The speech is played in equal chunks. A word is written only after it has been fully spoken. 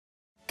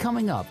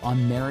coming up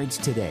on Marriage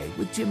Today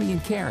with Jimmy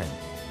and Karen.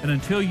 And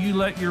until you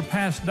let your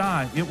past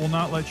die, it will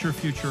not let your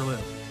future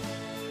live.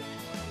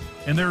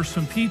 And there are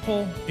some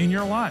people in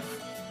your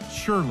life,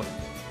 surely,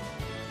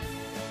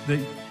 that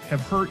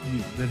have hurt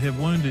you, that have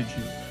wounded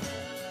you,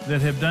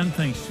 that have done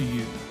things to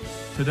you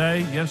today,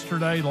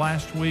 yesterday,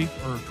 last week,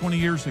 or 20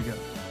 years ago.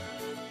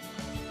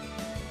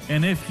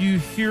 And if you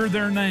hear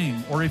their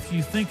name or if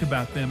you think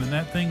about them and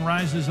that thing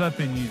rises up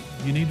in you,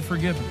 you need to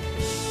forgive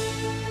them.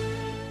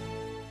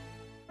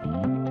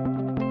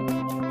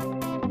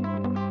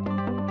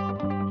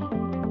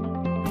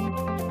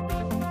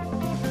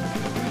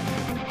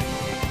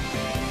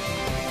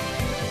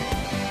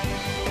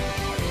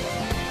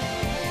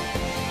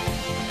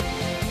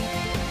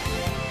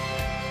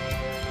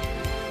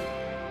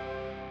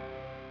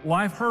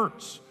 Life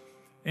hurts,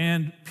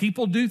 and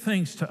people do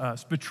things to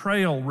us: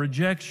 betrayal,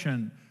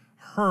 rejection,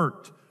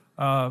 hurt,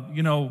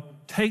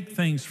 take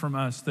things from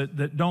us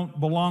that don't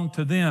belong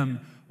to them,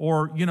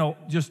 or,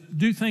 just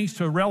do things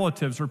to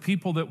relatives or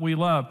people that we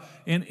love.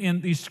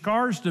 And these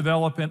scars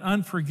develop, and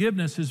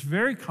unforgiveness is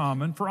very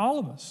common for all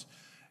of us.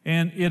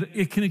 And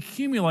it can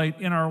accumulate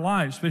in our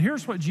lives. But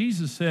here's what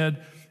Jesus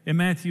said in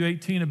Matthew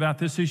 18 about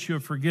this issue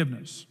of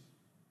forgiveness.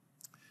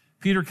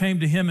 Peter came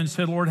to him and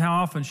said, "Lord, how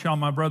often shall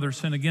my brother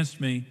sin against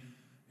me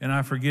and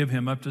I forgive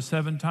him? Up to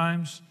 7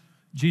 times?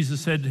 Jesus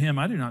said to him,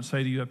 "I do not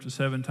say to you up to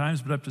 7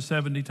 times, but up to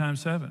 70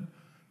 times 7.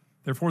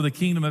 Therefore, the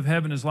kingdom of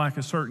heaven is like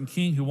a certain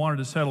king who wanted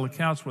to settle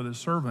accounts with his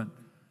servant.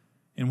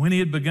 And when he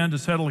had begun to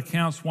settle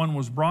accounts, one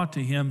was brought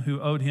to him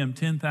who owed him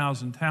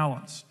 10,000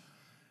 talents.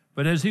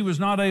 But as he was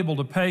not able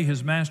to pay,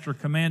 his master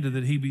commanded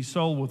that he be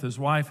sold with his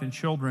wife and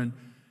children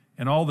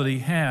and all that he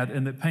had,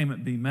 and that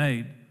payment be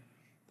made.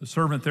 The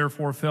servant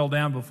therefore fell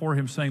down before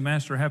him, saying,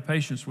 'Master, have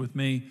patience with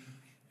me,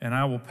 and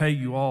I will pay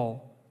you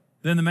all.'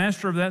 Then the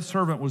master of that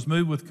servant was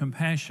moved with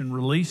compassion,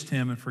 released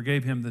him, and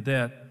forgave him the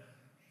debt.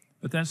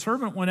 But that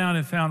servant went out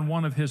and found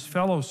one of his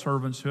fellow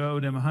servants who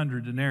owed him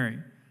 100 denarii.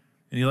 And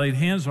he laid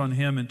hands on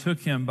him and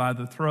took him by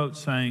the throat,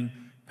 saying,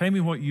 'Pay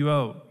me what you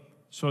owe.'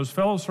 So his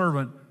fellow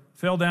servant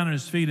fell down at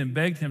his feet and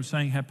begged him,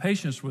 saying, 'Have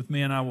patience with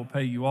me, and I will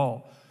pay you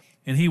all.'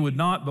 And he would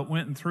not, but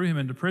went and threw him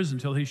into prison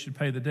till he should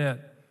pay the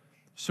debt.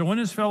 So when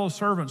his fellow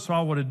servants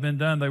saw what had been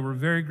done, they were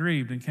very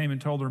grieved and came and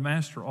told their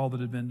master all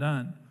that had been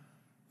done.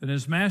 Then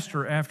his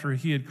master, after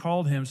he had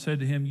called him, said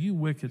to him, 'You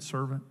wicked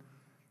servant,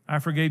 I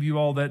forgave you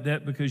all that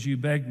debt because you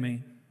begged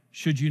me.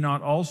 Should you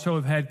not also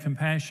have had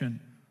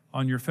compassion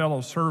on your fellow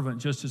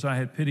servant, just as I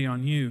had pity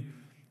on you?'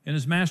 And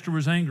his master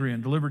was angry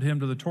and delivered him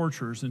to the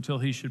torturers until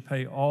he should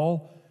pay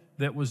all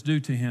that was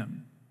due to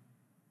him.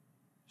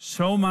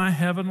 So my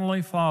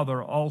heavenly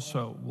Father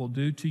also will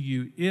do to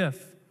you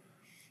if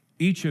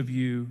each of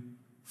you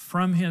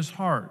from his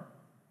heart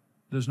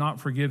does not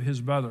forgive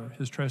his brother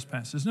his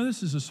trespasses." Now,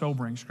 this is a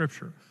sobering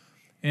scripture.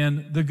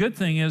 And the good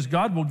thing is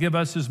God will give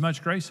us as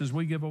much grace as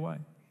we give away.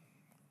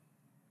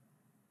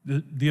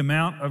 The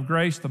amount of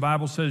grace, the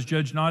Bible says,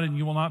 "Judge not, and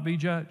you will not be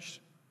judged."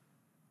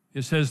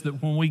 It says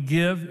that when we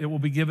give, it will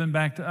be given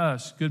back to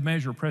us. Good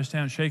measure, pressed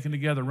down, shaken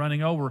together,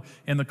 running over.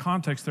 In the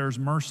context, there is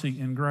mercy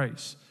and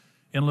grace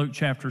in Luke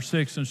chapter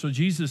 6. And so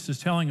Jesus is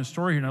telling a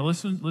story here. Now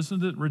listen to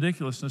the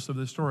ridiculousness of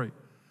this story.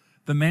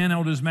 The man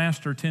owed his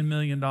master $10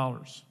 million,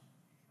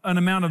 an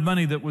amount of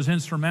money that was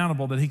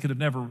insurmountable that he could have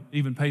never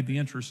even paid the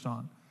interest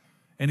on.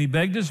 And he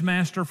begged his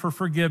master for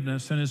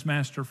forgiveness, and his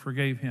master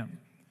forgave him.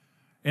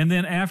 And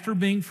then after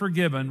being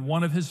forgiven,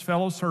 one of his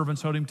fellow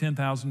servants owed him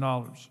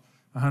 $10,000,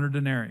 100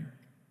 denarii.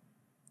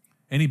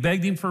 And he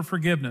begged him for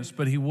forgiveness,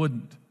 but he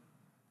wouldn't,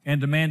 and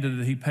demanded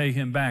that he pay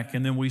him back.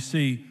 And then we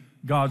see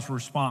God's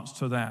response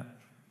to that.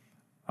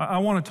 I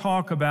want to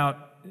talk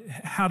about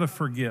how to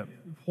forgive,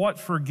 what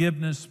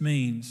forgiveness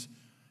means,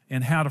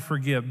 and how to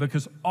forgive,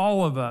 because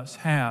all of us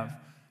have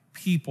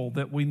people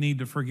that we need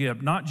to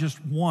forgive, not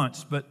just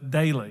once, but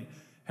daily,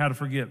 how to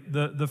forgive.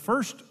 The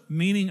first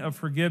meaning of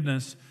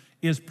forgiveness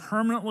is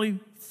permanently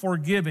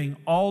forgiving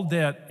all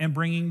debt and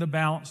bringing the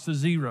balance to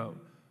zero.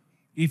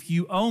 If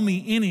you owe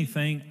me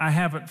anything, I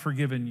haven't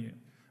forgiven you.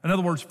 In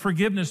other words,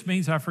 forgiveness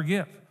means I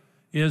forgive.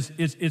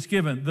 It's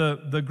given.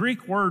 The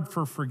Greek word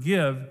for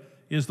forgive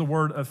is the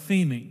word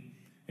aphemi,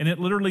 and it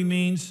literally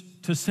means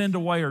to send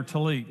away or to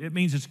leave. It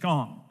means it's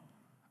gone.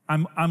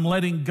 I'm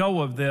letting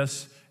go of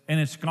this, and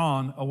it's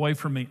gone away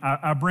from me.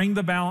 I bring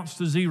the balance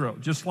to zero,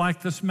 just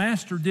like this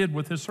master did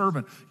with his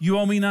servant. You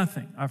owe me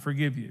nothing. I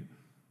forgive you.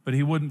 But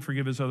he wouldn't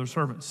forgive his other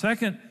servant.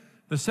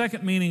 The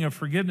second meaning of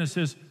forgiveness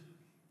is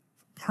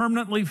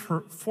permanently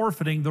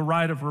forfeiting the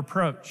right of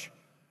reproach.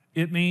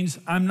 It means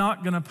I'm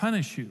not going to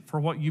punish you for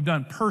what you've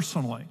done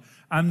personally.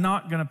 I'm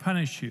not going to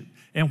punish you.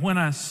 And when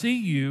I see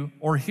you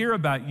or hear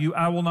about you,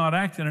 I will not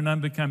act in an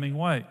unbecoming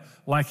way,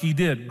 like he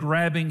did,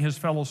 grabbing his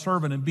fellow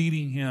servant and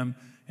beating him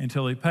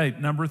until he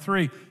paid. Number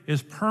 3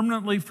 is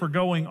permanently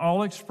forgoing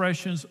all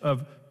expressions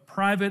of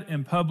private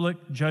and public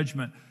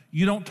judgment.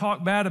 You don't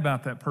talk bad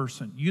about that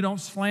person. You don't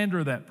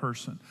slander that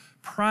person.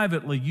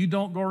 Privately, you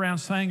don't go around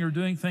saying or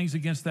doing things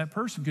against that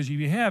person, because if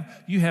you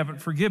have, you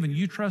haven't forgiven.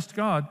 You trust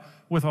God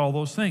with all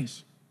those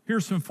things.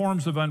 Here's some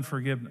forms of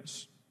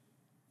unforgiveness.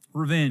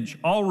 Revenge.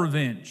 All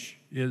revenge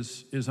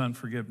is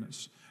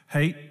unforgiveness.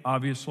 Hate,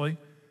 obviously.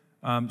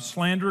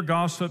 Slander,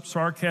 gossip,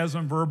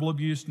 sarcasm, verbal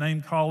abuse,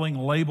 name-calling,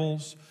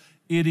 labels,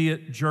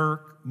 idiot,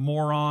 jerk,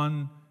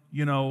 moron,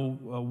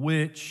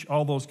 witch,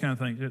 all those kind of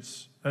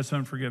things. That's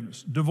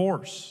unforgiveness.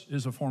 Divorce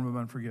is a form of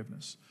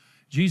unforgiveness.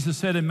 Jesus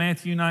said in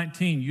Matthew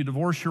 19, you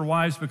divorce your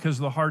wives because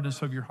of the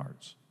hardness of your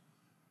hearts.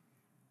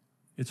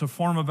 It's a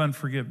form of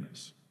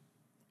unforgiveness.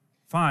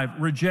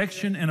 5,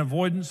 rejection and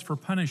avoidance for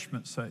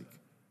punishment's sake.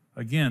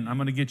 Again, I'm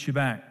going to get you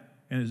back,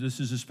 and this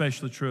is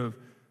especially true of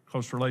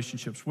close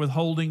relationships.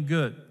 Withholding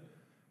good,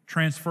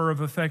 transfer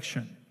of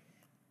affection,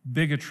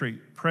 bigotry,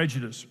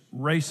 prejudice,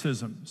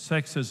 racism,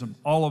 sexism,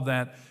 all of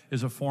that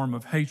is a form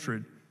of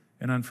hatred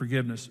and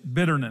unforgiveness.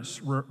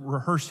 Bitterness,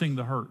 rehearsing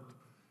the hurt,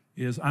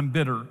 is I'm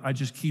bitter. I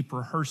just keep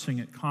rehearsing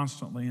it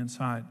constantly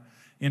inside.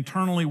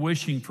 Internally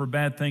wishing for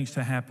bad things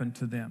to happen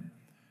to them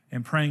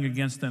and praying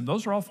against them.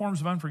 Those are all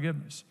forms of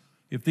unforgiveness.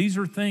 If these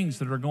are things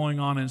that are going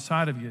on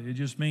inside of you, it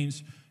just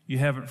means you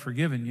haven't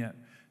forgiven yet.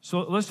 So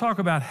let's talk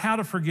about how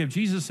to forgive.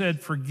 Jesus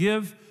said,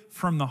 forgive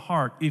from the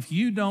heart. If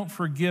you don't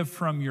forgive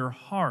from your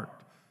heart,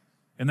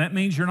 and that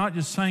means you're not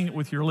just saying it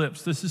with your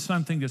lips, this is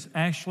something that's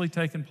actually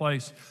taken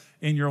place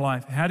in your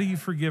life. How do you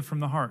forgive from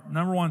the heart?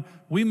 Number one,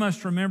 we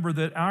must remember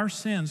that our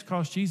sins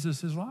cost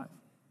Jesus his life.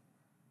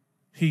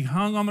 He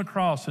hung on the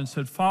cross and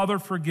said, Father,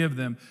 forgive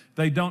them.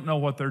 They don't know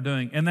what they're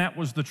doing. And that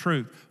was the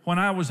truth. When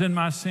I was in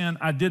my sin,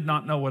 I did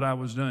not know what I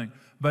was doing.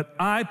 But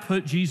I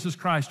put Jesus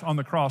Christ on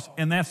the cross,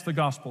 and that's the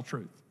gospel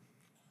truth.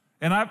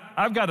 And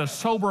I've got to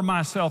sober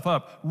myself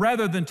up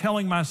rather than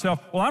telling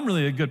myself, well, I'm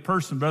really a good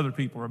person, but other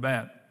people are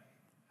bad.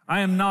 I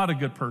am not a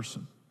good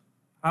person.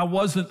 I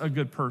wasn't a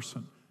good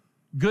person.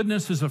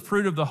 Goodness is a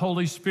fruit of the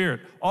Holy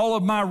Spirit. All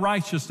of my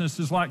righteousness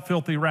is like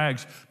filthy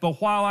rags. But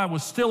while I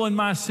was still in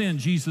my sin,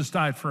 Jesus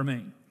died for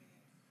me.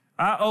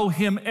 I owe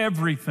him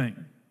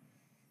everything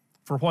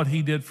for what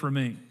he did for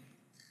me.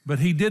 But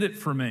he did it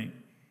for me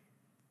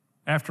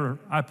after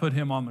I put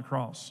him on the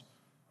cross.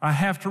 I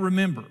have to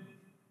remember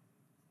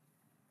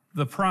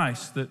the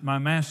price that my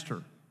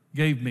master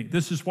gave me.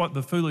 This is what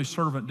the foolish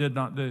servant did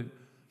not do.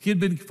 He had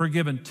been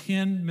forgiven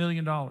 $10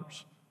 million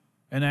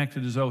and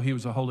acted as though he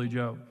was a holy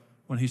Joe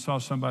when he saw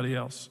somebody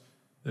else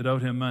that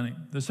owed him money.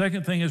 The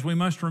second thing is we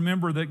must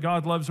remember that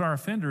God loves our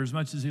offender as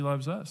much as he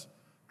loves us,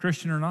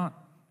 Christian or not.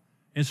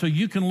 And so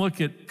you can look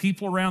at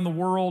people around the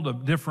world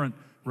of different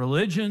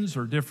religions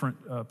or different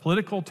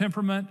political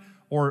temperament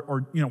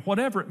or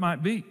whatever it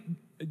might be.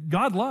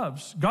 God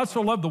loves. God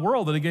so loved the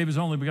world that he gave his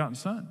only begotten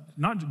son.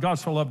 Not God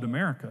so loved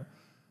America.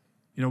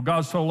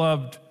 God so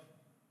loved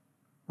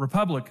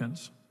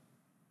Republicans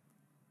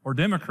or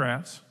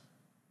Democrats.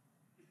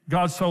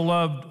 God so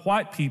loved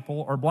white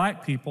people or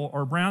black people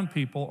or brown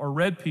people or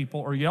red people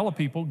or yellow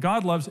people.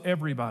 God loves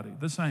everybody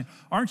the same.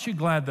 Aren't you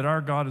glad that our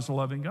God is a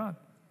loving God?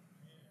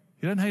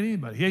 He doesn't hate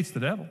anybody. He hates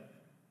the devil.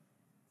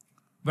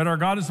 But our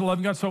God is a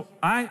loving God. So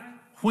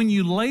when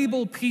you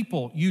label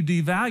people, you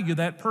devalue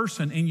that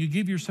person and you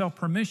give yourself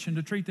permission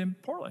to treat them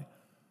poorly.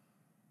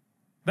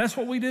 That's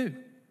what we do.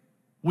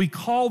 We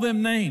call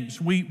them names.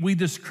 We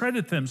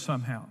discredit them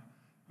somehow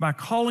by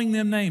calling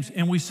them names,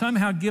 and we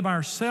somehow give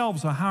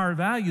ourselves a higher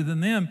value than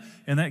them,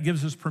 and that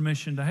gives us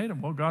permission to hate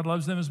them. Well, God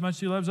loves them as much as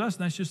he loves us,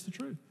 and that's just the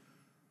truth.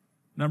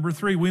 Number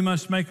 3, we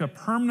must make a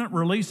permanent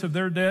release of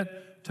their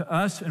debt to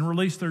us and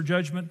release their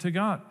judgment to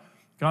God.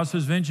 God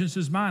says, vengeance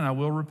is mine, I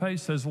will repay,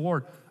 says the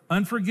Lord.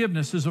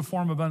 Unforgiveness is a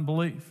form of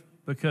unbelief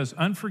because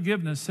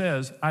unforgiveness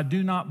says, I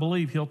do not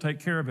believe he'll take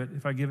care of it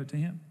if I give it to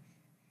him.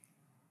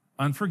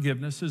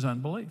 Unforgiveness is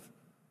unbelief.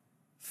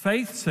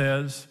 Faith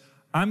says,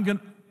 I'm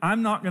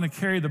not going to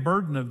carry the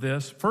burden of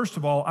this. First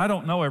of all, I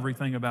don't know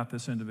everything about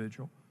this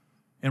individual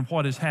and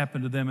what has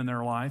happened to them in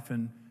their life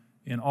and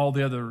all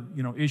the other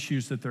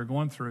issues that they're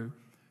going through.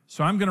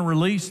 So I'm going to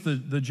release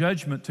the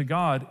judgment to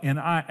God, and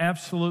I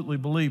absolutely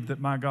believe that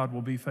my God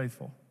will be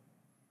faithful.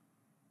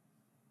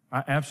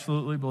 I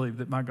absolutely believe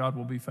that my God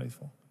will be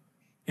faithful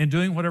in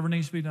doing whatever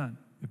needs to be done.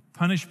 If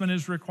punishment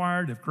is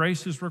required, if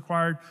grace is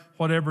required,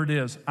 whatever it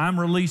is, I'm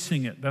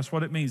releasing it. That's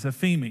what it means,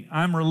 ephemi.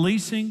 I'm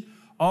releasing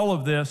all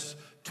of this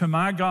to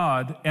my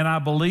God, and I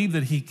believe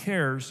that he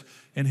cares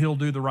and he'll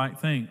do the right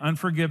thing.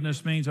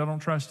 Unforgiveness means I don't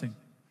trust him.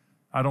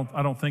 I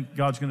don't think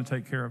God's going to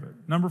take care of it.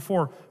 Number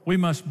 4, we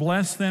must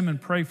bless them and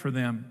pray for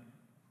them.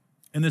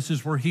 And this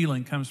is where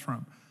healing comes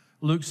from.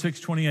 Luke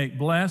 6:28,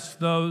 bless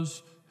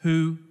those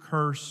who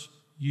curse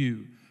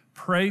you.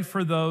 Pray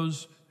for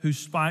those who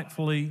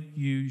spitefully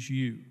use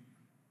you.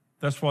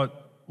 That's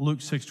what Luke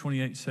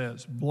 6:28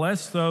 says.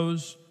 Bless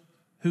those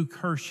who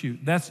curse you.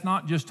 That's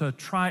not just a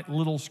trite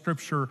little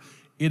scripture.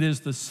 It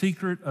is the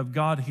secret of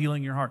God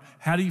healing your heart.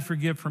 How do you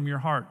forgive from your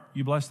heart?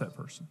 You bless that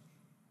person.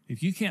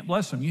 If you can't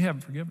bless them, you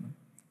haven't forgiven them.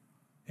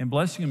 And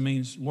blessing them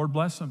means, Lord,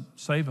 bless them,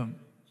 save them,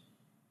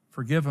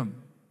 forgive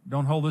them.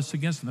 Don't hold this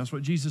against them. That's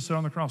what Jesus said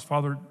on the cross.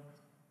 Father,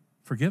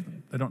 forgive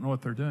them. They don't know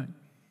what they're doing.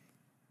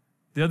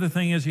 The other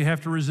thing is you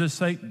have to resist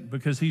Satan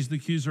because he's the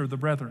accuser of the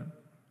brethren.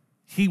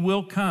 He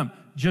will come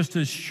just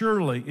as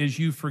surely as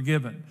you've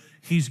forgiven.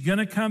 He's going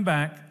to come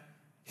back.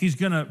 He's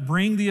going to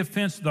bring the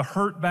offense, the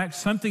hurt back.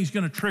 Something's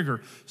going to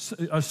trigger.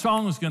 A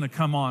song is going to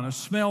come on. A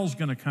smell's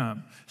going to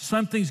come.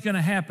 Something's going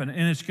to happen,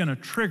 and it's going to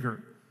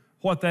trigger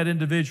what that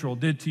individual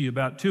did to you.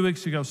 About 2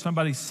 weeks ago,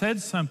 somebody said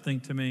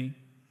something to me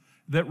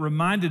that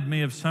reminded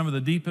me of some of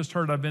the deepest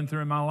hurt I've been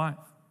through in my life.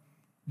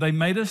 They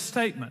made a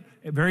statement,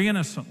 very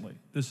innocently.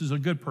 This is a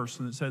good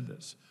person that said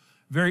this.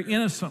 Very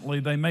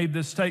innocently, they made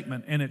this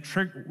statement, and it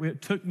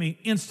took me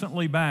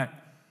instantly back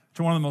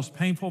to one of the most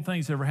painful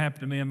things that ever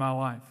happened to me in my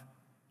life.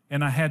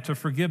 And I had to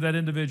forgive that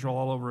individual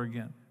all over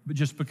again, but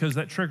just because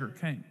that trigger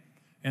came.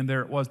 And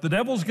there it was. The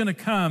devil's going to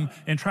come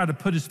and try to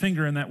put his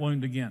finger in that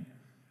wound again.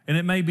 And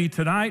it may be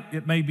tonight,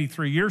 it may be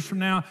 3 years from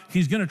now.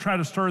 He's going to try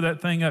to stir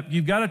that thing up.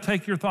 You've got to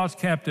take your thoughts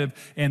captive,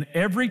 and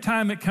every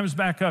time it comes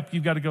back up,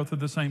 you've got to go through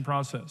the same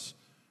process.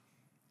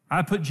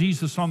 I put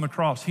Jesus on the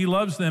cross. He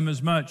loves them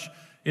as much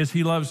as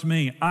he loves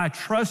me. I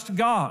trust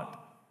God.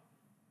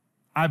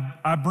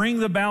 I bring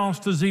the balance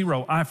to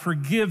zero. I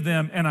forgive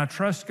them, and I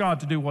trust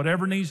God to do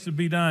whatever needs to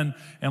be done,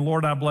 and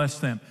Lord, I bless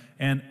them.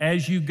 And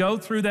as you go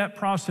through that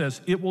process,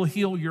 it will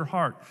heal your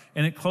heart,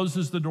 and it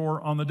closes the door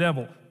on the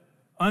devil.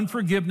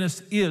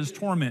 Unforgiveness is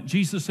torment.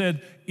 Jesus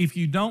said, if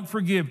you don't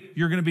forgive,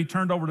 you're going to be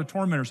turned over to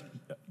tormentors.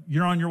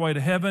 You're on your way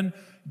to heaven.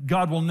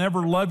 God will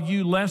never love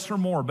you less or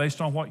more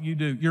based on what you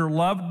do. You're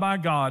loved by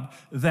God.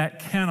 That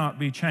cannot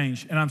be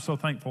changed, and I'm so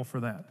thankful for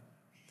that.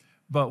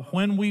 But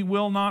when we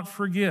will not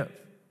forgive,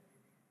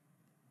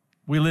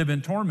 we live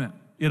in torment.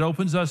 It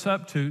opens us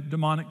up to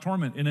demonic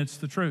torment, and it's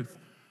the truth.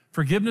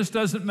 Forgiveness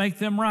doesn't make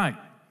them right.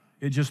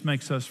 It just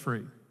makes us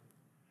free.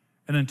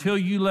 And until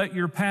you let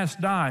your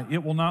past die,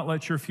 it will not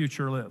let your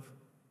future live.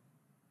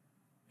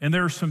 And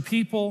there are some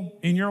people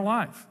in your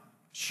life,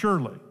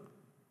 surely,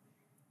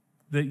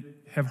 that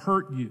have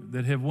hurt you,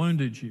 that have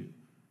wounded you,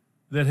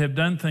 that have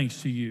done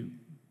things to you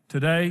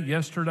today,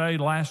 yesterday,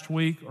 last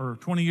week, or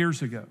 20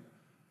 years ago.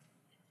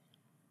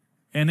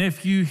 And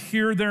if you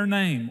hear their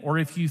name or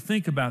if you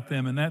think about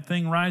them and that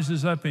thing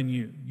rises up in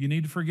you, you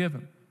need to forgive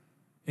them.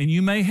 And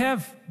you may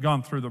have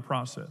gone through the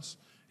process.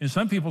 And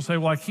some people say,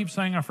 well, I keep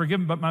saying I forgive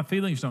them, but my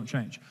feelings don't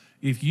change.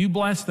 If you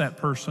bless that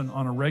person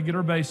on a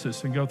regular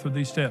basis and go through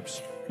these steps,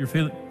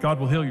 God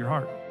will heal your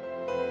heart.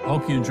 I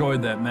hope you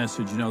enjoyed that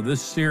message. You know,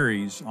 this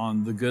series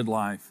on the good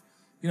life,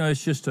 you know,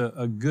 it's just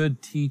a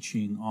good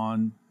teaching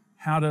on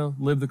how to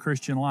live the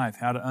Christian life,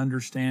 how to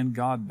understand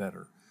God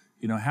better,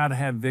 you know, how to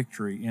have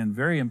victory in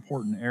very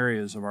important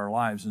areas of our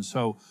lives. And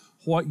so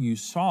what you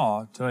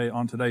saw today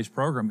on today's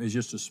program is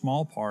just a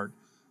small part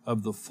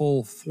of the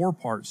full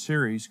 4-part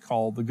series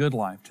called The Good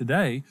Life.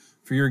 Today,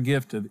 for your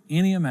gift of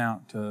any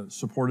amount to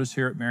support us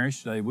here at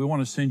Marriage Today, we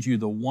want to send you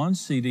the 1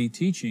 CD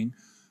teaching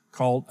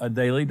called A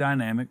Daily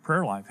Dynamic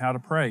Prayer Life, How to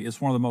Pray. It's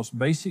one of the most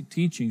basic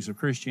teachings of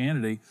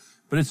Christianity,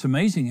 but it's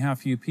amazing how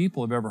few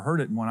people have ever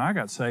heard it. And when I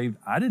got saved,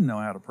 I didn't know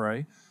how to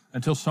pray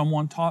until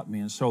someone taught me.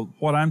 And so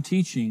what I'm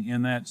teaching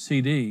in that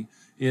CD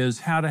is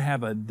how to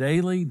have a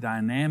daily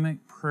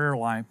dynamic prayer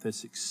life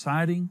that's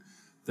exciting,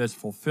 that's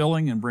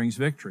fulfilling, and brings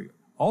victory.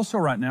 Also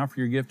right now, for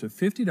your gift of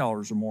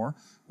 $50 or more,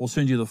 we'll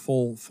send you the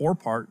full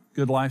 4-part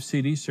Good Life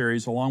CD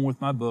series along with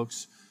my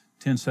books,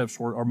 10 Steps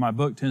Toward, or my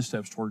book, 10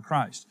 Steps Toward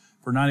Christ.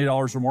 For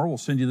 $90 or more, we'll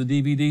send you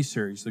the DVD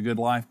series, The Good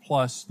Life,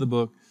 plus the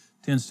book,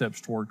 10 Steps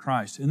Toward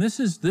Christ. And this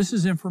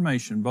is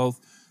information,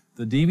 both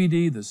the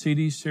DVD, the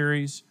CD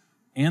series,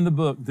 and the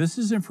book. This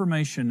is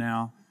information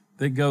now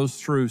that goes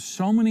through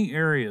so many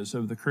areas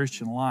of the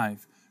Christian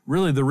life.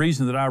 Really, the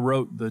reason that I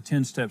wrote the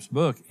 10 Steps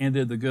book and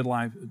did the Good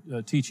Life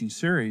teaching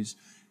series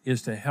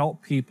is to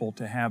help people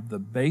to have the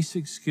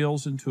basic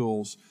skills and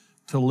tools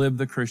to live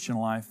the Christian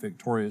life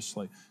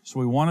victoriously. So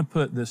we want to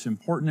put this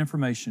important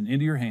information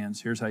into your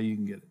hands. Here's how you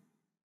can get it.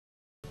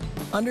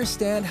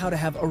 Understand how to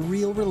have a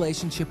real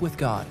relationship with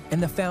God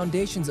and the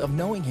foundations of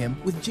knowing Him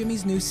with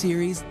Jimmy's new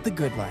series, The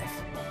Good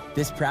Life.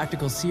 This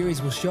practical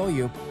series will show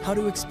you how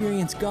to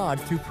experience God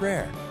through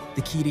prayer,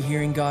 the key to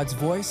hearing God's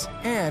voice,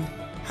 and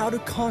how to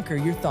conquer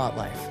your thought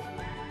life.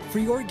 For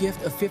your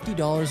gift of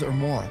 $50 or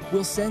more,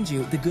 we'll send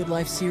you the Good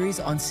Life series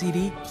on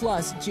CD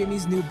plus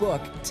Jimmy's new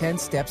book, 10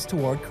 Steps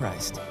Toward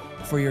Christ.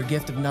 For your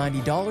gift of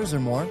 $90 or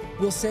more,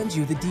 we'll send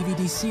you the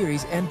DVD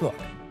series and book.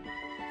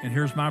 And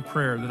here's my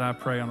prayer that I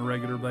pray on a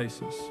regular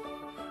basis.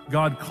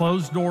 God,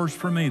 close doors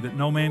for me that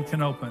no man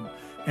can open,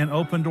 and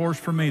open doors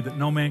for me that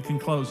no man can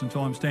close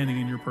until I'm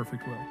standing in your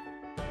perfect will.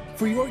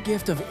 For your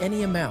gift of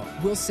any amount,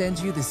 we'll send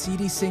you the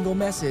CD single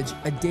message,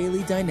 A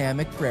Daily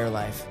Dynamic Prayer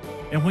Life.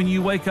 And when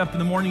you wake up in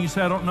the morning, you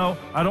say, I don't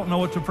know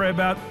what to pray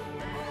about.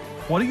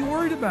 What are you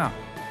worried about?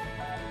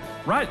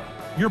 Right.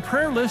 Your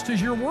prayer list is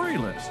your worry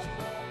list.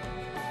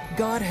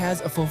 God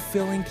has a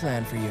fulfilling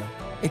plan for you.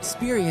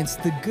 Experience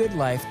the good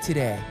life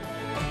today.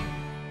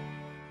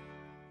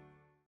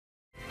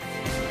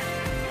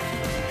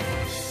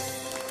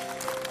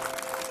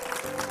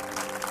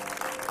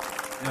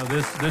 You know,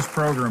 this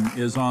program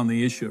is on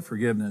the issue of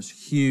forgiveness.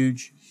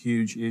 Huge,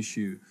 huge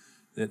issue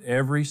that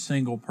every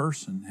single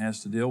person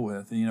has to deal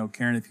with. And, you know,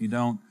 Karen, if you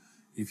don't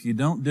if you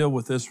don't deal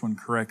with this one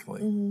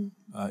correctly,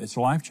 it's a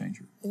life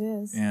changer. It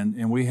is.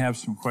 And we have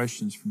some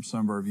questions from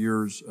some of our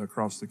viewers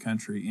across the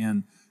country,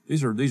 and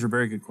these are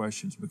very good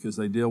questions because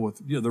they deal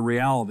with the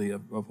reality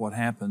of what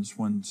happens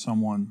when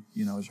someone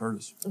has hurt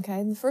us. Okay,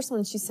 and the first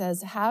one, she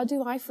says, how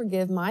do I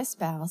forgive my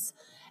spouse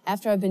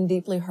after I've been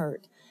deeply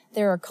hurt?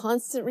 There are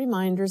constant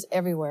reminders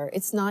everywhere.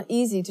 It's not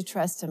easy to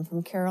trust him.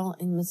 From Carol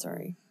in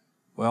Missouri.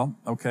 Well,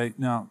 okay,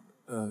 now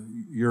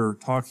you're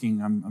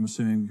talking, I'm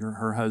assuming you're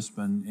her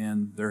husband,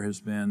 and there has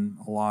been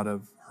a lot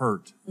of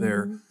hurt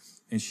there,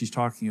 and she's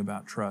talking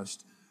about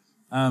trust.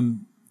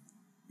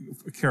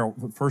 Carol,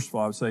 first of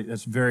all, I would say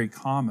that's very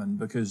common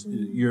because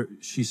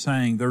she's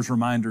saying there's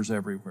reminders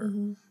everywhere.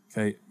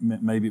 Okay,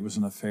 maybe it was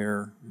an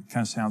affair. It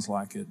kind of sounds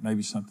like it.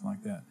 Maybe something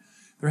like that.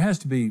 There has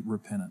to be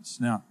repentance.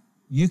 Now,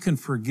 you can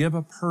forgive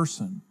a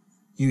person.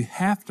 You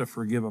have to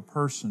forgive a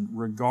person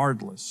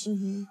regardless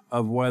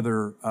of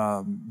whether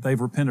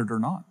they've repented or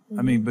not.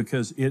 I mean,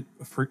 because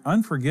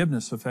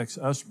unforgiveness affects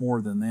us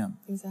more than them.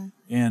 Exactly.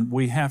 And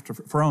we have to,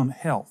 for our own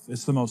health,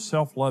 it's the most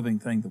self-loving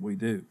thing that we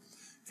do.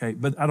 Okay,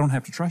 but I don't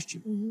have to trust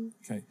you.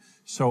 Okay,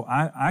 so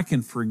I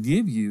can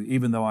forgive you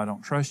even though I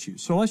don't trust you.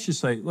 So let's just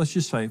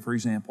say, for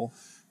example,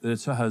 that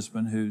it's a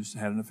husband who's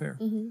had an affair,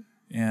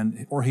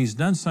 or he's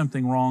done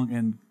something wrong,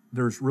 and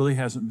there's really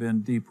hasn't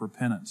been deep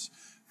repentance.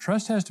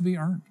 Trust has to be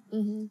earned,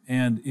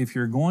 and if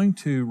you're going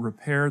to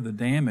repair the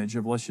damage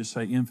of, let's just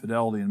say,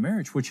 infidelity in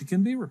marriage, which it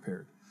can be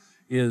repaired,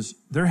 is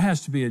there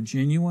has to be a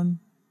genuine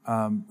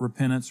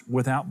repentance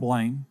without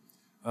blame.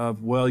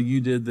 Of, well,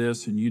 you did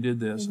this and you did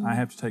this. I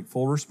have to take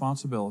full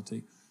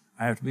responsibility.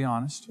 I have to be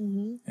honest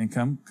and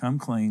come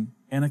clean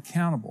and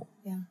accountable.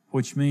 Yeah.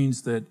 Which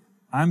means that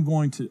I'm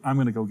going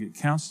to go get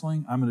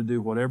counseling. I'm going to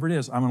do whatever it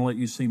is. I'm going to let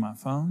you see my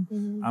phone.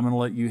 I'm going to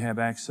let you have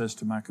access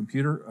to my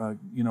computer.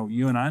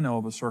 You and I know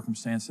of a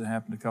circumstance that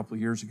happened a couple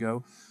of years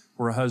ago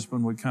where a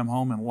husband would come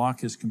home and lock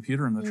his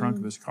computer in the trunk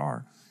of his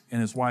car, and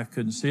his wife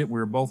couldn't see it.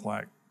 We were both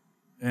like,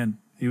 and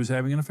he was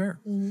having an affair.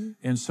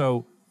 And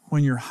so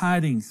when you're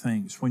hiding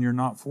things, when you're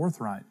not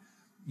forthright,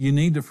 you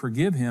need to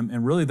forgive him,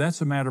 and really that's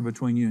a matter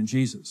between you and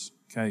Jesus,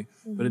 okay?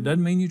 But it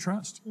doesn't mean you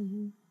trust.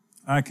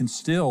 I can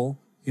still,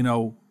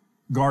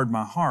 guard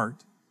my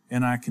heart,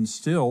 and I can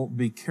still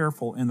be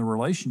careful in the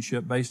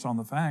relationship based on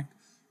the fact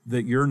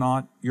that you're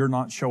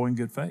not showing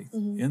good faith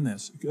in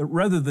this,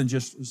 rather than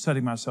just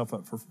setting myself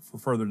up for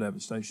further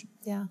devastation.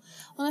 Yeah.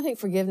 Well, I think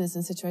forgiveness in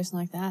a situation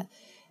like that,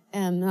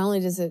 not only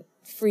does it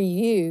free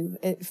you,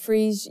 it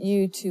frees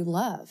you to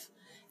love.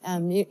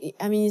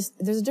 There's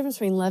a difference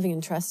between loving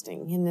and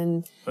trusting. And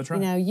then, That's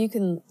right. You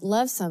can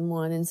love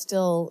someone and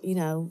still,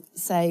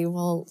 say,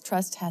 well,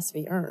 trust has to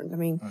be earned. I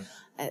mean,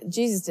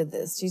 Jesus did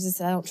this. Jesus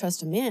said, I don't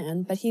trust a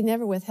man, but he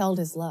never withheld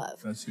his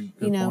love. That's a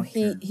good point,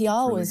 Karen. He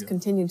always really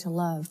continued to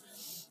love.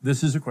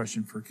 This is a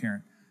question for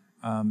Karen.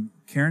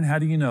 Karen, how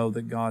do you know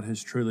that God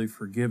has truly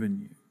forgiven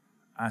you?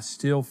 I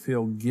still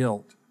feel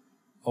guilt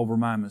over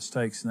my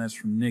mistakes, and that's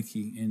from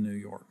Nikki in New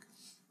York.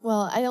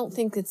 Well, I don't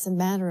think it's a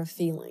matter of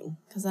feeling,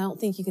 because I don't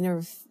think you can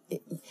ever...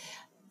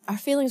 our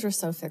feelings are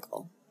so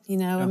fickle,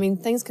 Yeah. I mean,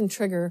 things can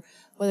trigger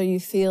whether you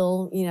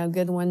feel,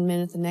 good one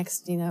minute, the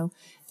next,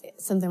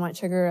 something might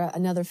trigger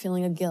another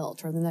feeling of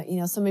guilt, or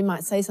somebody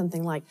might say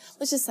something like,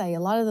 let's just say a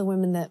lot of the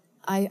women that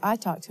I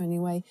talk to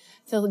anyway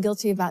feel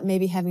guilty about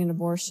maybe having an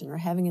abortion or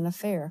having an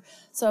affair.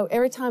 So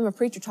every time a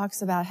preacher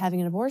talks about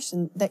having an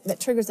abortion, that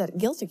triggers that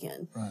guilt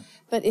again. Right.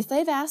 But if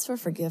they've asked for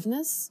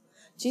forgiveness,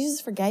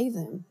 Jesus forgave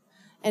them.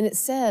 And it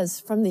says,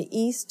 from the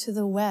east to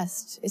the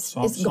west, it's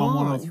gone. Psalm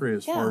 103,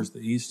 as far as the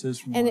east is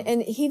from west.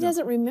 And he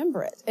doesn't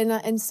remember it.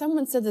 And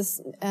someone said this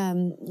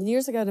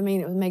years ago to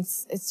me, and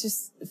it's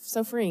just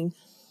so freeing.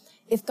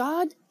 If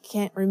God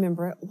can't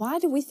remember it, why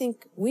do we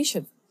think we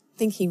should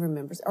think he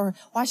remembers, or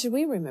why should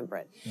we remember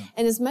it? Yeah.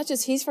 And as much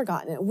as he's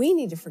forgotten it, we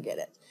need to forget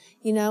it,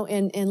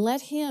 and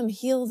let him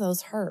heal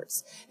those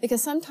hurts.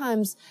 Because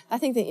sometimes I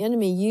think the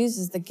enemy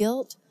uses the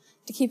guilt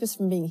to keep us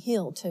from being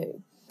healed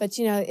too. But,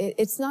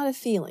 it's not a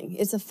feeling.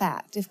 It's a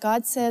fact. If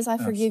God says, I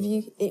forgive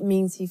you, it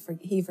means he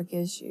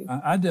forgives you.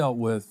 I dealt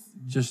with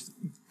just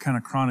kind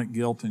of chronic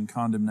guilt and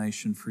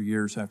condemnation for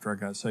years after I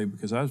got saved,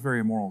 because I was very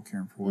immoral,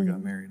 Karen, before we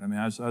got married. I mean,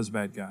 I was a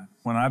bad guy.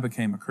 When I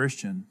became a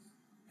Christian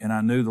and I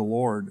knew the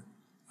Lord,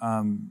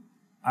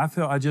 I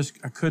felt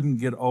I couldn't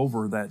get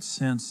over that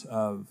sense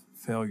of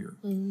failure.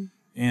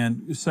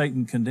 And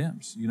Satan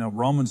condemns.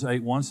 Romans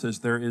 8:1 says,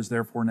 there is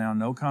therefore now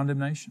no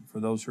condemnation for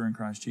those who are in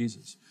Christ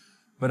Jesus.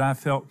 But I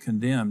felt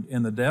condemned,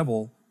 and the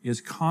devil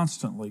is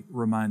constantly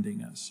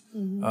reminding us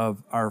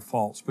of our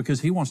faults,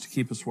 because he wants to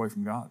keep us away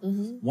from God.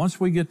 Once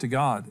we get to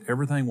God,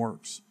 everything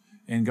works.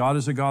 And God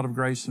is a God of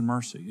grace and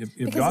mercy.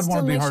 If God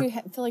wanted to be hard, it still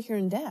makes you feel like you're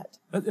in debt.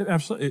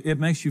 Absolutely. It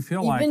makes you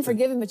feel like... You've been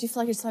forgiven, but you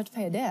feel like you still have to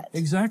pay a debt.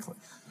 Exactly.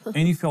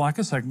 And you feel like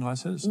a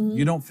second-class citizen.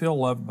 You don't feel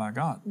loved by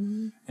God.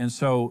 And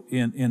so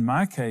in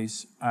my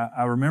case,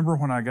 I remember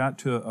when I got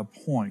to a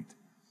point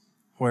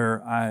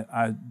where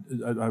I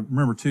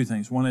remember two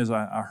things. One is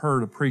I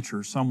heard a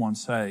preacher, someone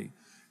say,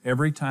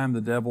 every time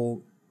the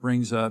devil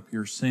brings up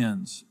your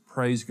sins,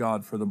 praise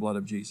God for the blood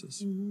of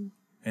Jesus,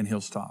 and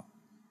he'll stop.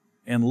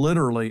 And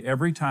literally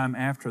every time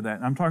after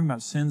that, I'm talking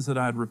about sins that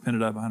I had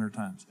repented of 100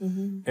 times.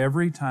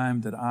 Every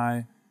time that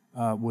I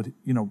would,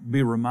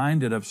 be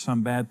reminded of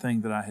some bad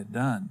thing that I had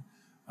done,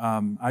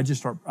 I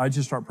just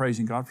start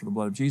praising God for the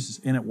blood of Jesus,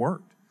 and it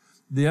worked.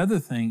 The other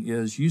thing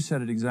is, you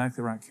said it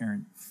exactly right,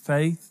 Karen,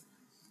 faith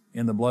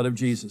in the blood of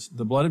Jesus.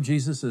 The blood of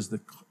Jesus is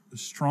the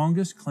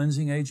strongest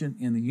cleansing agent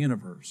in the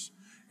universe.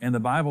 And the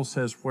Bible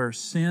says, where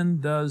sin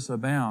does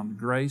abound,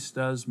 grace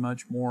does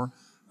much more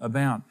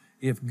abound.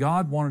 If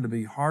God wanted to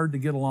be hard to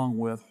get along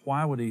with,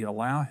 why would He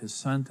allow His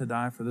Son to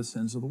die for the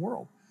sins of the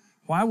world?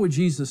 Why would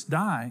Jesus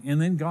die and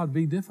then God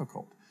be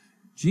difficult?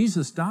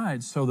 Jesus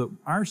died so that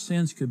our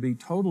sins could be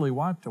totally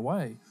wiped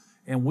away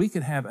and we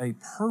could have a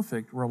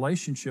perfect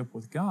relationship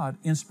with God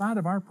in spite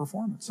of our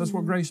performance. That's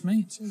what grace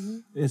means.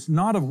 It's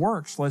not of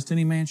works, lest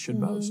any man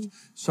should boast.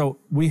 So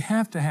we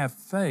have to have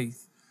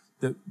faith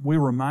that we're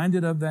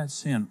reminded of that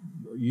sin,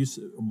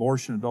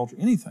 abortion, adultery,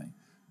 anything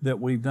that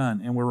we've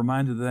done, and we're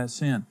reminded of that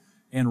sin.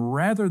 And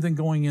rather than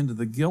going into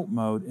the guilt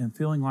mode and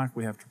feeling like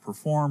we have to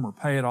perform or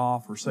pay it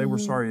off or say we're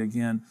sorry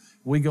again,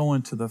 we go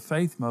into the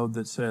faith mode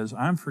that says,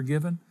 I'm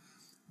forgiven.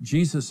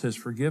 Jesus has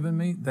forgiven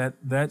me.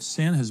 That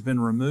sin has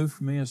been removed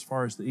from me as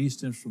far as the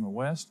east is from the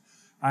west.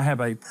 I have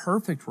a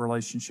perfect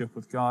relationship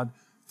with God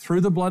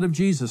through the blood of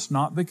Jesus,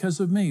 not because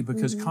of me,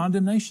 because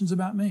condemnation's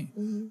about me.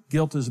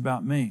 Guilt is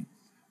about me.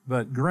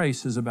 But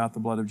grace is about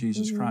the blood of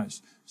Jesus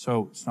Christ.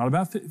 So it's not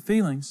about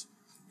feelings.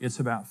 It's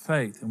about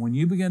faith. And when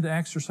you begin to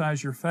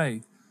exercise your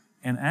faith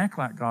and act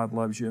like God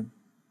loves you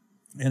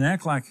and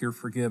act like you're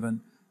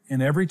forgiven,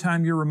 and every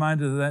time you're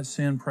reminded of that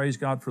sin, praise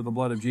God for the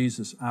blood of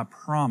Jesus, I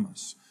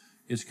promise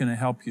it's going to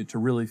help you to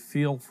really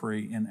feel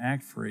free and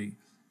act free,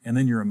 and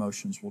then your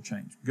emotions will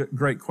change.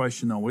 Great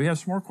question, though. We have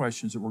some more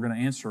questions that we're going to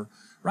answer.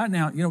 Right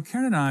now,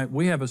 Karen and I,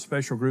 we have a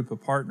special group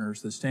of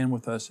partners that stand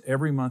with us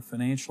every month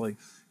financially.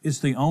 It's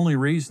the only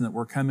reason that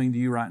we're coming to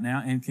you right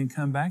now and can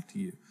come back to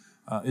you.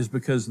 Is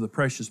because of the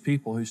precious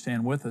people who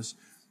stand with us.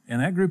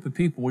 And that group of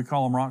people, we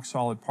call them rock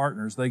solid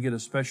partners. They get a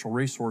special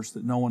resource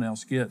that no one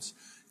else gets.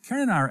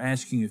 Karen and I are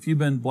asking you, if you've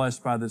been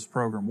blessed by this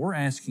program, we're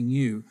asking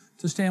you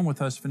to stand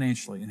with us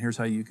financially. And here's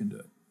how you can do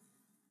it.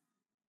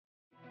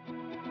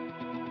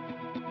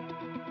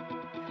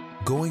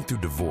 Going through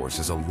divorce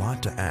is a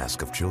lot to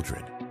ask of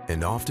children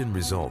and often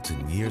results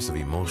in years of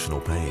emotional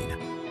pain.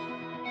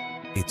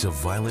 It's a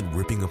violent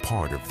ripping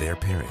apart of their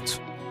parents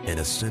and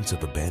a sense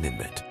of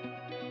abandonment.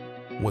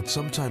 What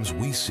sometimes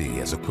we see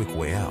as a quick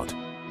way out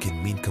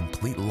can mean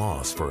complete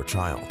loss for a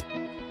child.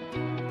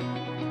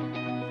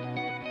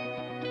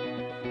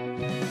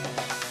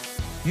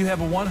 You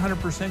have a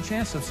 100%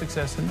 chance of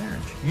success in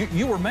marriage.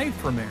 You were made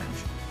for marriage.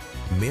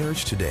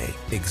 Marriage Today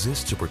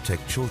exists to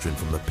protect children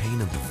from the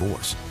pain of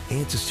divorce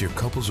and to steer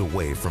couples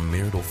away from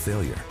marital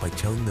failure by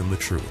telling them the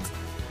truth.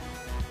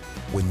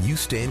 When you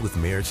stand with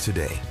Marriage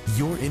Today,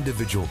 your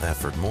individual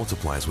effort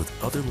multiplies with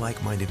other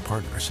like-minded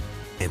partners.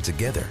 And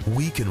together,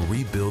 we can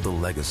rebuild a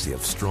legacy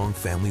of strong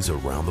families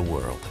around the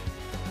world.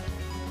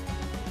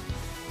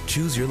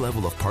 Choose your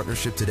level of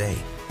partnership today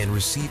and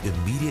receive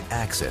immediate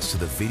access to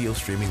the video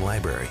streaming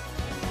library.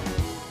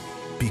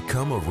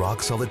 Become a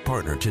rock-solid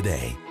partner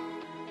today.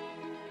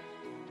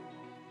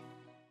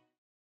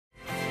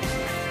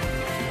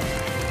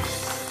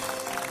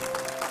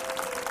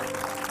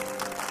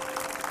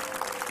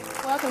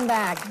 Welcome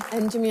back.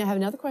 And Jimmy, I have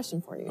another question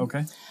for you.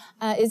 Okay.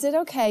 Is it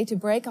okay to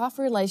break off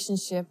a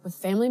relationship with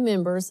family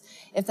members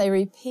if they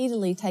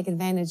repeatedly take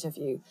advantage of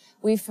you?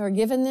 We've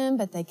forgiven them,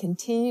 but they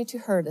continue to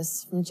hurt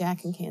us. From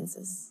Jack in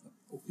Kansas.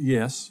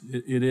 Yes,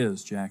 it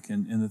is, Jack.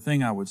 And the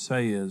thing I would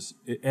say is,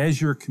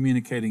 as you're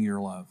communicating your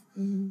love,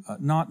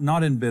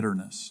 not in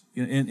bitterness.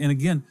 And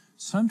again,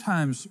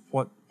 sometimes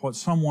what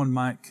someone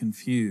might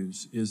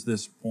confuse is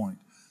this point.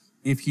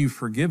 If you've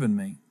forgiven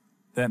me,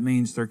 that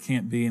means there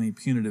can't be any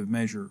punitive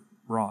measure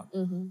brought.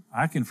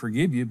 I can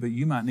forgive you, but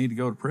you might need to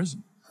go to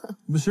prison.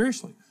 But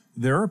seriously,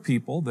 there are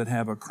people that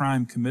have a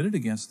crime committed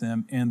against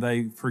them and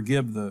they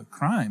forgive the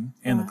crime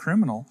and the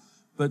criminal,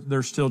 but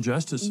there's still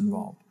justice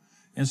involved.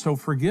 And so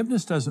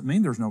forgiveness doesn't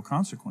mean there's no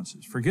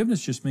consequences.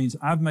 Forgiveness just means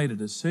I've made a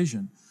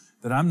decision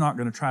that I'm not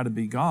going to try to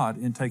be God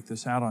and take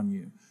this out on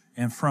you.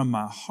 And from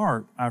my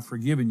heart, I've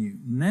forgiven you.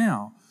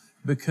 Now,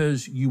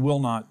 because you will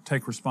not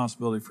take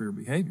responsibility for your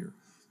behavior,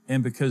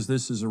 and because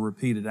this is a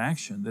repeated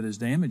action that is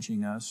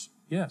damaging us,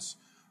 yes,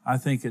 I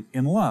think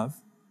in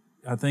love,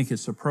 I think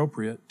it's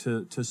appropriate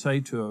to say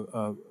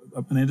to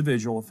an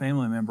individual, a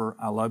family member,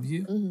 I love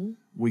you,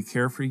 we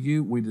care for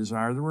you, we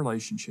desire the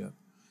relationship.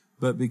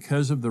 But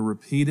because of the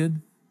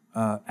repeated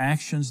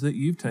actions that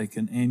you've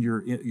taken and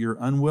your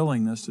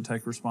unwillingness to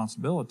take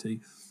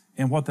responsibility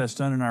and what that's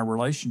done in our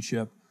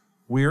relationship,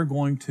 we are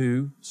going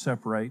to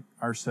separate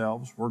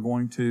ourselves. We're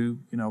going to,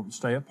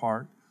 stay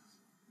apart.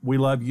 We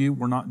love you.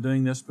 We're not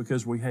doing this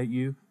because we hate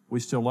you. We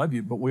still love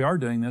you, but we are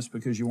doing this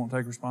because you won't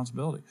take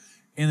responsibility.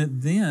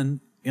 And then,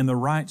 in the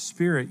right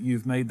spirit,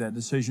 you've made that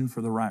decision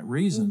for the right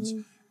reasons,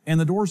 and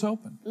the door's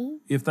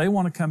open. If they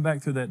want to come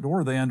back through that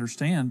door, they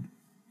understand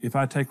if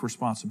I take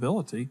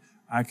responsibility,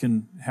 I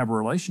can have a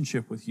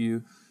relationship with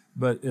you.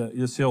 But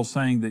it's the old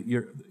saying that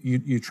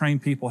you train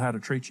people how to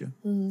treat you.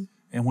 Mm-hmm.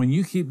 And when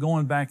you keep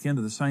going back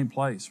into the same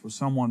place with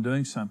someone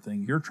doing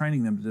something, you're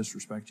training them to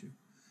disrespect you.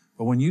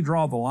 But when you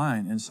draw the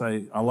line and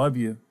say, I love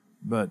you,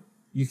 but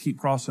you keep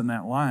crossing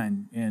that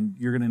line and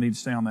you're going to need to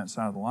stay on that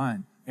side of the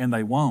line, and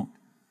they won't,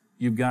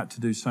 you've got to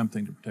do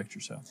something to protect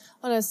yourself.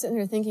 Well, I was sitting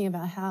here thinking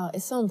about how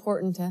it's so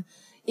important to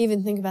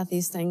even think about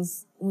these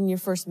things when you're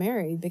first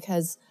married,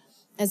 because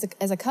as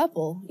a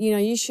couple,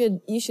 you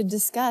should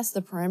discuss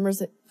the parameters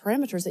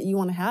that you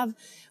want to have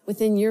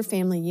within your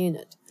family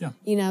unit.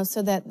 Yeah.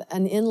 So that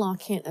an in-law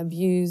can't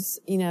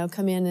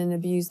come in and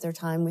abuse their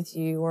time with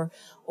you,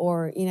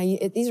 or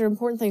these are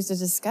important things to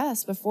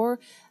discuss before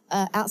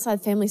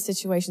outside family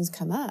situations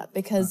come up.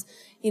 Because,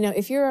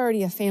 if you're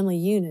already a family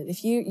unit,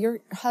 if your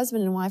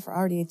husband and wife are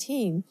already a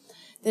team,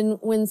 then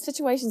when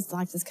situations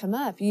like this come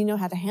up, you know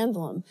how to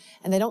handle them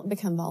and they don't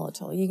become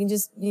volatile. You can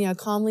just,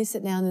 calmly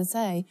sit down and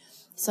say,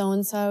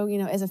 so-and-so,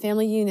 as a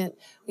family unit,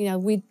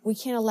 we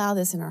can't allow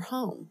this in our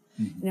home.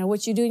 Mm-hmm.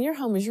 What you do in your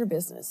home is your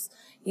business,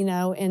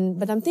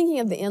 but I'm thinking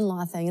of the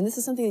in-law thing, and this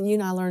is something that you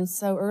and I learned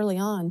so early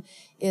on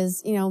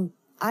is,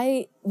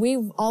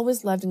 we've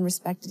always loved and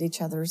respected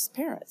each other's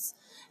parents.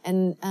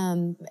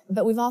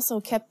 But we've also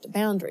kept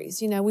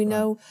boundaries. We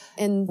know,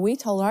 and we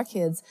told our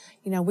kids,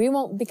 we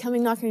won't be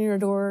coming knocking on your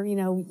door.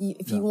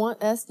 If you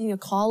want us,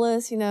 call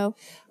us. We don't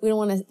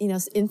want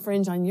to,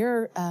 infringe on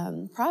your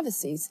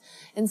privacies.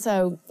 And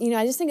so,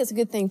 I just think it's a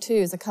good thing too,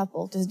 as a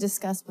couple, to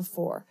discuss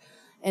before,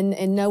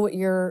 and know what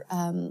your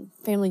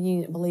family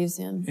unit believes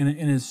in.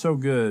 And it's so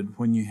good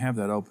when you have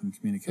that open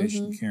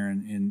communication, Mm-hmm.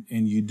 Karen,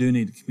 and you do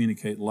need to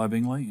communicate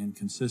lovingly and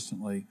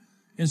consistently.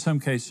 In some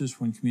cases,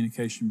 when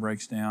communication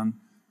breaks down,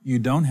 you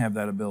don't have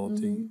that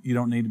ability. Mm-hmm. You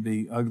don't need to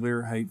be ugly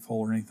or hateful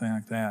or anything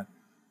like that,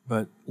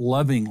 but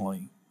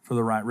lovingly for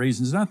the right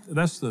reasons.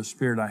 That's the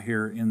spirit I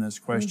hear in this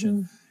question,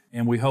 Mm-hmm.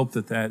 and we hope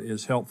that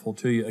is helpful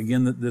to you.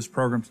 Again, this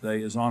program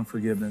today is on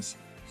forgiveness,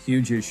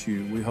 huge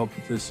issue. We hope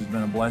that this has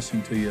been a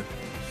blessing to you.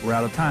 We're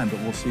out of time, but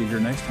we'll see you here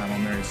next time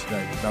on Marriage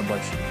Today. God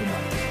bless you. Good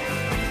night.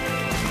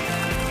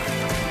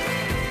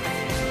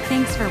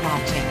 Thanks for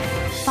watching.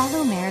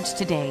 Follow Marriage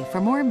Today for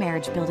more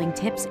marriage building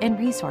tips and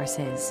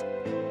resources.